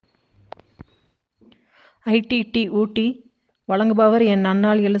IDD ஊட்டி வழங்குபவர் என்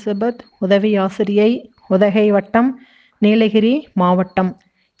அன்னாள் Elizabeth, உதவி ஆசிரியை, உதகை வட்டம், நீலகிரி மாவட்டம்.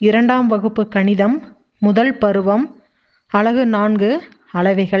 2ஆம் வகுப்பு கணிதம், முதல் பருவம், அலகு 4,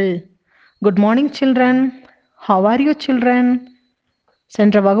 அளவைகள். Good morning children. How are you children?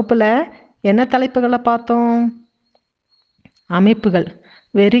 சென்ற வகுப்புல என்ன தலைப்புகளை பார்த்தோம்? அமைப்புகள்.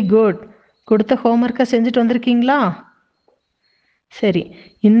 Very good. கொடுத்த ஹோம்ஒர்க்கை செஞ்சுட்டு வந்திருக்கீங்களா? சரி,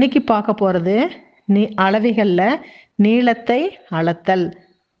 இன்னைக்கு பார்க்க போகிறது அளவைகளில் நீளத்தை அளத்தல்.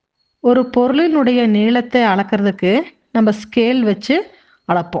 ஒரு பொருளினுடைய நீளத்தை அளக்கிறதுக்கு நம்ம ஸ்கேல் வச்சு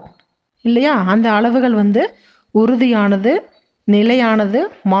அளப்போம் இல்லையா? அந்த அளவுகள் உறுதியானது, நிலையானது,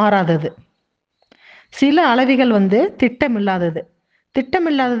 மாறாதது. சில அளவைகள் திட்டமில்லாதது.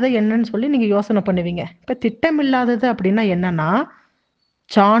 திட்டமில்லாதது என்னன்னு சொல்லி நீங்கள் யோசனை பண்ணுவீங்க. இப்போ திட்டமில்லாதது அப்படின்னா என்னன்னா,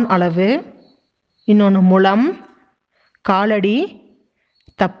 சான் அளவு, இன்னொன்று முழம், காலடி,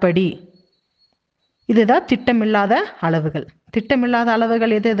 தப்படி. இதுதான் திட்டமில்லாத அளவுகள். திட்டமில்லாத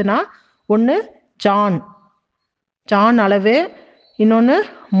அளவுகள் எது எதுனா, ஒன்று சான் அளவு, இன்னொன்று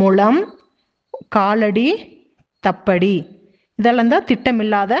முழம், காலடி, தப்படி. இதெல்லாம் தான்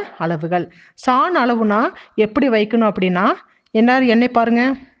திட்டமில்லாத அளவுகள். சான் அளவுனா எப்படி வைக்கணும் அப்படின்னா, எல்லாரும் என்னை பாருங்க,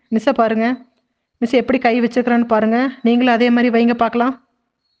 மிஸ்ஸை பாருங்க, மிஸ் எப்படி கை வச்சுக்கிறேன்னு பாருங்க, நீங்களும் அதே மாதிரி வைங்க பார்க்கலாம்.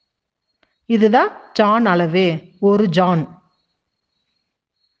 இதுதான் சான் அளவு, ஒரு ஜான்.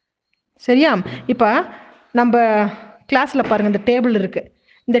 சரியா? இப்போ நம்ம கிளாஸில் பாருங்கள், இந்த டேபிள் இருக்குது.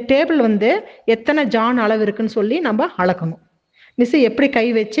 இந்த டேபிள் எத்தனை ஜான் அளவு இருக்குன்னு சொல்லி நம்ம அளக்கணும். மிஸ் எப்படி கை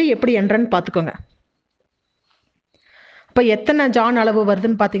வச்சு எப்படி என்றன்னு பார்த்துக்கோங்க. இப்போ எத்தனை ஜான் அளவு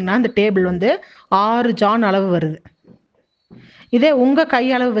வருதுன்னு பார்த்தீங்கன்னா, இந்த டேபிள் 6 ஜான் அளவு வருது. இதே உங்கள் கை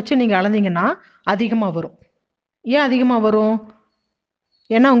அளவு வச்சு நீங்கள் அளந்தீங்கன்னா அதிகமாக வரும். ஏன் அதிகமாக வரும்?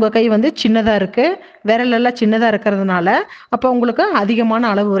 ஏன்னா உங்கள் கை சின்னதாக இருக்குது, விரலெல்லாம் சின்னதாக இருக்கிறதுனால அப்போ உங்களுக்கு அதிகமான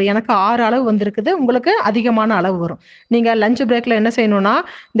அளவு வரும். எனக்கு 6 அளவு வந்திருக்குது, உங்களுக்கு அதிகமான அளவு வரும். நீங்கள் லஞ்ச் பிரேக்கில் என்ன செய்யணும்னா,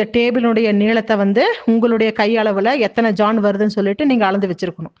 இந்த டேபிளுடைய நீளத்தை உங்களுடைய கை அளவில் எத்தனை ஜான் வருதுன்னு சொல்லிட்டு நீங்கள் அளந்து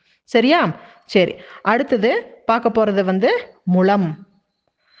வச்சுருக்கணும். சரியா? சரி, அடுத்தது பார்க்க போகிறது முழம்.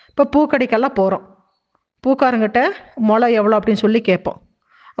 இப்போ பூக்கடைக்கெல்லாம் போகிறோம். பூக்காரங்கிட்ட முளை எவ்வளோ அப்படின்னு சொல்லி கேட்போம்.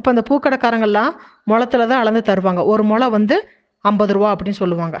 அப்போ அந்த பூக்கடைக்காரங்கெல்லாம் முளத்துல தான் அளந்து தருவாங்க. ஒரு முளை 50 ரூபா அப்படின்னு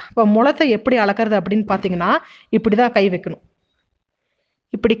சொல்லுவாங்க. இப்போ முளத்தை எப்படி அளக்கிறது அப்படின்னு பார்த்தீங்கன்னா, இப்படி தான் கை வைக்கணும்.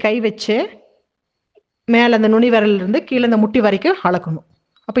 இப்படி கை வச்சு மேலே அந்த நுனி விரலிருந்து கீழே அந்த முட்டி வரைக்கும் அளக்கணும்.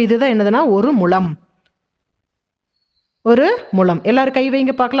 அப்போ இதுதான் என்னதுன்னா ஒரு முழம். ஒரு முழம். எல்லாரும் கை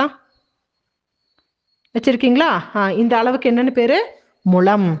வைங்க பார்க்கலாம். வச்சிருக்கீங்களா? இந்த அளவுக்கு என்னன்னு பேரு?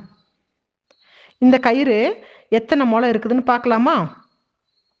 முழம். இந்த கயிறு எத்தனை முளை இருக்குதுன்னு பார்க்கலாமா?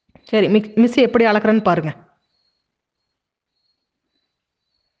 சரி, மிஸ் எப்படி அளக்குறேன்னு பாருங்க.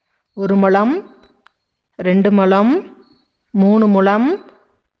 1 முழம், 2 முழம், 3 முழம்,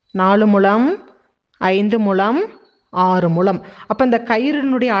 4 முழம், 5 முழம், 6 முழம். அப்போ இந்த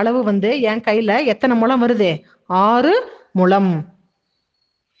கயிறினுடைய அளவு என் கையில் எத்தனை முழம் வருது? 6 முழம்.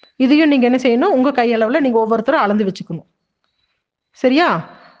 இதையும் நீங்கள் என்ன செய்யணும், உங்கள் கையளவில் நீங்கள் ஒவ்வொருத்தரும் அளந்து வச்சுக்கணும். சரியா?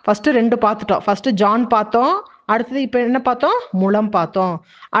 ஃபஸ்ட்டு 2 பார்த்துட்டோம். ஃபஸ்ட்டு ஜான் பார்த்தோம், அடுத்தது இப்போ என்ன பார்த்தோம்? முழம் பார்த்தோம்.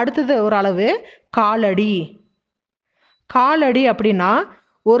 அடுத்தது ஒரு அளவு காலடி. காலடி அப்படின்னா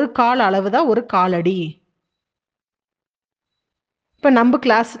ஒரு கால் அளவு தான் ஒரு காலடி. இப்போ நம்ம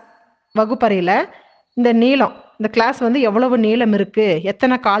கிளாஸ் வகுப்பறையில் இந்த நீளம், இந்த கிளாஸ் எவ்வளவு நீளம் இருக்குது,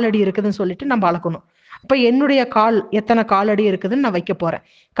 எத்தனை காலடி இருக்குதுன்னு சொல்லிட்டு நம்ம அளக்கணும். இப்போ என்னுடைய கால் எத்தனை காலடி இருக்குதுன்னு நான் வைக்க போகிறேன்.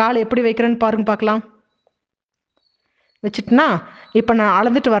 கால் எப்படி வைக்கிறேன்னு பாருங்க பார்க்கலாம். வச்சுட்டுனா இப்போ நான்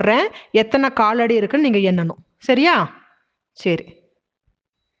அளந்துட்டு வர்றேன். எத்தனை காலடி இருக்குன்னு நீங்கள் எண்ணணும். சரியா? சரி,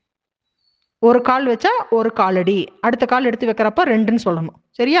 ஒரு கால் வச்சா ஒரு காலடி, அடுத்த கால் எடுத்து வைக்கிறப்ப 2ன்னு சொல்லணும்.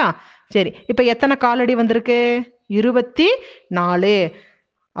 சரியா? சரி, இப்போ எத்தனை காலடி வந்திருக்கு? 24.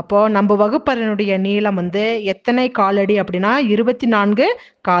 அப்போ நம்ம வகுப்பறையினுடைய நீளம் எத்தனை காலடி அப்படின்னா 24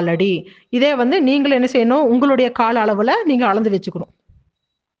 காலடி. இதே நீங்களும் என்ன செய்யணும், உங்களுடைய கால் அளவில் நீங்கள் அளந்து வச்சுக்கணும்.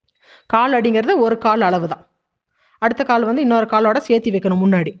 காலடிங்கிறது ஒரு கால் அளவு தான். அடுத்த கால் இன்னொரு காலோட சேர்த்து வைக்கணும்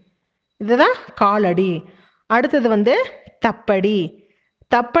முன்னாடி. இதுதான் காலடி. அடுத்தது தப்படி.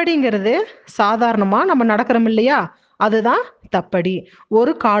 தப்படிங்கிறது சாதாரணமாக நம்ம நடக்கிறோம் இல்லையா, அதுதான் தப்படி.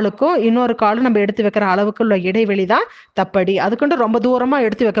 ஒரு காலுக்கும் இன்னொரு காலும் நம்ம எடுத்து வைக்கிற அளவுக்கு உள்ள இடைவெளி தான் தப்படி. அதுக்குண்டு ரொம்ப தூரமாக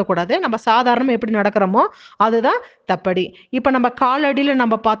எடுத்து வைக்கக்கூடாது. நம்ம சாதாரணமாக எப்படி நடக்கிறோமோ அதுதான் தப்படி. இப்போ நம்ம காலடியில்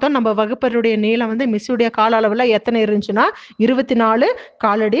நம்ம பார்த்தோம், நம்ம வகுப்பருடைய நீளம் மிஸ்ஸுடைய கால அளவில் எத்தனை இருந்துச்சுன்னா 24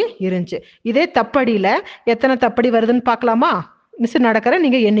 காலடி இருந்துச்சு. இதே தப்படியில் எத்தனை தப்படி வருதுன்னு பார்க்கலாமா? மிஸ் நடக்கிற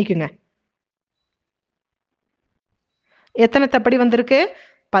நீங்கள் எண்ணிக்குங்க. எத்தனை தப்படி வந்திருக்கு?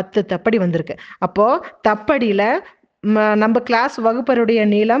 10 தப்படி வந்திருக்கு. அப்போ தப்படியில் நம்ம கிளாஸ் வகுப்பருடைய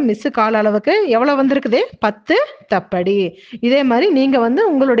நீளம் மிஸ் கால அளவுக்கு எவ்வளவு வந்திருக்குது? 10 தப்படி. இதே மாதிரி நீங்க வந்து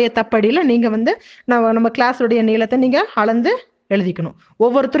உங்களுடைய தப்படியில நீங்க வந்து நம்ம கிளாஸுடைய நீளத்தை நீங்க அளந்து எழுதிக்கணும்.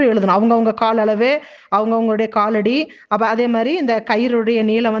 ஒவ்வொருத்தரும் எழுதணும். அவங்கவுங்க கால அளவு, அவங்கவுங்களுடைய காலடி, அப்ப அதே மாதிரி இந்த கயிறுடைய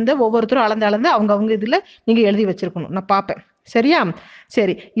நீளம் வந்து ஒவ்வொருத்தரும் அளந்து அளந்து அவங்கவுங்க இதுல நீங்க எழுதி வச்சிருக்கணும். நான் பார்ப்பேன். சரியா?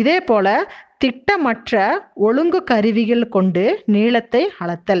 சரி. இதே போல திட்டமற்ற ஒழுங்கு கருவிகள் கொண்டு நீளத்தை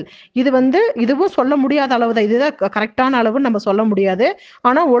அளத்தல். இது வந்து இதுவும் சொல்ல முடியாத அளவு தான். இதுதான் கரெக்டான அளவுன்னு நம்ம சொல்ல முடியாது.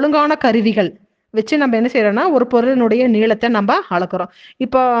 ஆனா ஒழுங்கான கருவிகள் வச்சு நம்ம என்ன செய்யறோம்னா ஒரு பொருளினுடைய நீளத்தை நம்ம அளக்குறோம்.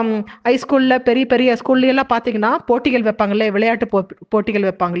 இப்போ ஹைஸ்கூல்ல பெரிய பெரிய ஸ்கூல்ல எல்லாம் பாத்தீங்கன்னா போட்டிகள் வைப்பாங்கல்ல, விளையாட்டு போட்டிகள்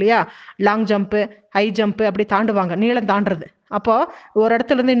வைப்பாங்க இல்லையா? லாங் ஜம்ப்பு, ஹை ஜம்ப்பு அப்படி தாண்டுவாங்க, நீளம் தாண்டுறது. அப்போ ஒரு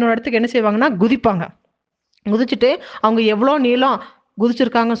இடத்துல இருந்து இன்னொரு இடத்துக்கு என்ன செய்வாங்கன்னா குதிப்பாங்க. குதிச்சுட்டு அவங்க எவ்வளோ நீளம்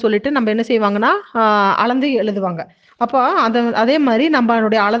குதிச்சிருக்காங்கன்னு சொல்லிட்டு நம்ம என்ன செய்வாங்கன்னா அளந்து எழுதுவாங்க. அப்போ அதே மாதிரி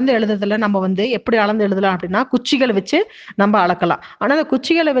நம்மளுடைய அளந்து எழுதுறதுல நம்ம வந்து எப்படி அளந்து எழுதலாம் அப்படின்னா குச்சிகளை வச்சு நம்ம அளக்கலாம். ஆனா அந்த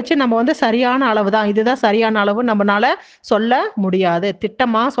குச்சிகளை வச்சு நம்ம வந்து சரியான அளவு தான், இதுதான் சரியான அளவு நம்மளால சொல்ல முடியாது,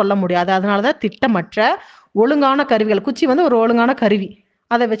 திட்டமா சொல்ல முடியாது. அதனாலதான் திட்டமற்ற ஒழுங்கான கருவிகள். குச்சி வந்து ஒரு ஒழுங்கான கருவி,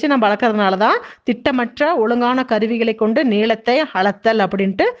 அதை வச்சு நம்ம அளக்கிறதுனால தான் திட்டமற்ற ஒழுங்கான கருவிகளை கொண்டு நீளத்தை அளத்தல்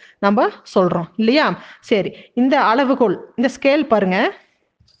அப்படின்ட்டு நம்ம சொல்றோம் இல்லையா? சரி, இந்த அளவுகோல், இந்த ஸ்கேல் பாருங்க,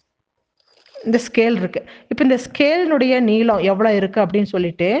 இந்த ஸ்கேல் இருக்கு. இப்போ இந்த ஸ்கேலினுடைய நீளம் எவ்வளவு இருக்கு அப்படின்னு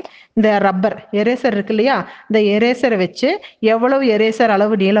சொல்லிட்டு இந்த ரப்பர் எரேசர் இருக்கு இல்லையா? இந்த எரேசரை வச்சு எவ்வளவு எரேசர்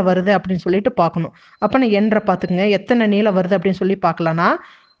அளவு நீளம் வருது அப்படின்னு சொல்லிட்டு பார்க்கணும். அப்ப நான் என்ற பார்த்துக்குங்க, எத்தனை நீளம் வருது அப்படின்னு சொல்லி பார்க்கலாம்னா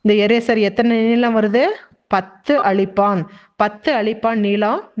இந்த எரேசர் எத்தனை நீளம் வருது? 10 அழிப்பான். 10 அழிப்பான்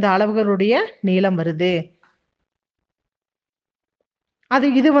நீளம் இந்த அளவுகளுடைய நீளம் வருது.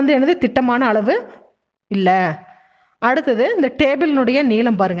 இது வந்து என்னது? திட்டமான அளவு இல்ல. அடுத்தது இந்த டேபிளினுடைய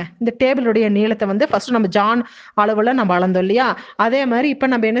நீளம் பாருங்க. இந்த டேபிளுடைய நீளத்தை வந்து ஃபர்ஸ்ட் நம்ம ஜான் அளவுல நம்ம அளந்தோம் இல்லையா? அதே மாதிரி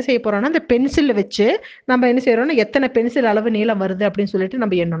இப்ப நம்ம என்ன செய்ய போறோம்னா இந்த பென்சில் வச்சு நம்ம என்ன செய்யறோம்னா எத்தனை பென்சில் அளவு நீளம் வருது அப்படின்னு சொல்லிட்டு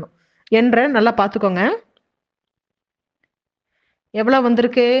நம்ம எண்ணணும். என்ற நல்லா பார்த்துக்கோங்க. எவ்வளவு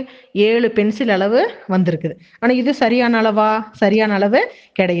வந்திருக்கு? 7 பென்சில் அளவு வந்திருக்குது. ஆனா இது சரியான அளவா? சரியான அளவு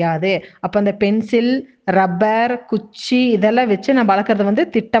கிடையாது. அப்ப அந்த பென்சில், ரப்பர், குச்சி இதெல்லாம் வச்சு நம்ம அளக்கிறது வந்து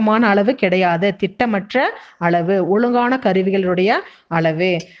திட்டமான அளவு கிடையாது. திட்டமற்ற அளவு, ஒழுங்கான கருவிகளுடைய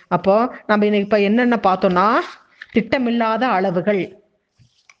அளவு. அப்போ நம்ம இன்னைக்கு இப்ப என்னென்ன பார்த்தோம்னா திட்டமில்லாத அளவுகள்,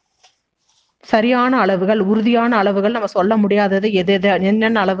 சரியான அளவுகள், உறுதியான அளவுகள், நம்ம சொல்ல முடியாதது எது எது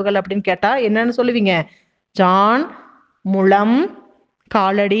என்னென்ன அளவுகள் அப்படின்னு கேட்டா என்னன்னு சொல்லுவீங்க? ஜான், முழம்,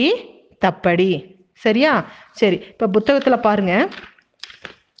 காலடி, தப்படி. சரியா? சரி, இப்ப புத்தகத்துல பாருங்க,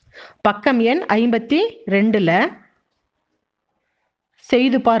 பக்கம் எண் 52ல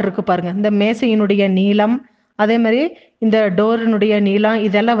செய்து பார் இருக்கு பாருங்க. இந்த மேசையினுடைய நீளம், அதே மாதிரி இந்த டோரினுடைய நீளம்,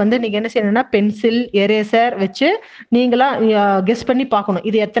 இதெல்லாம் வந்து நீங்க என்ன செய்யணும்னா பென்சில், எரேசர் வச்சு நீங்களா கெஸ் பண்ணி பார்க்கணும்.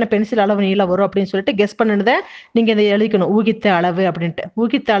 இது எத்தனை பென்சில் அளவு நீளம் வரும் அப்படின்னு சொல்லிட்டு கெஸ் பண்ணதை நீங்க இதை எழுதிக்கணும். ஊகித்த அளவு அப்படின்ட்டு.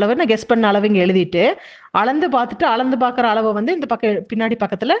 ஊகித்த அளவுன்னு கெஸ் பண்ண அளவு இங்க எழுதிட்டு அளந்து பார்த்துட்டு அளந்து பார்க்குற அளவை வந்து இந்த பக்கம் பின்னாடி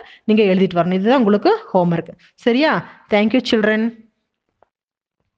பக்கத்துல நீங்க எழுதிட்டு வரணும். இதுதான் உங்களுக்கு ஹோம்ஒர்க். சரியா? Thank you children.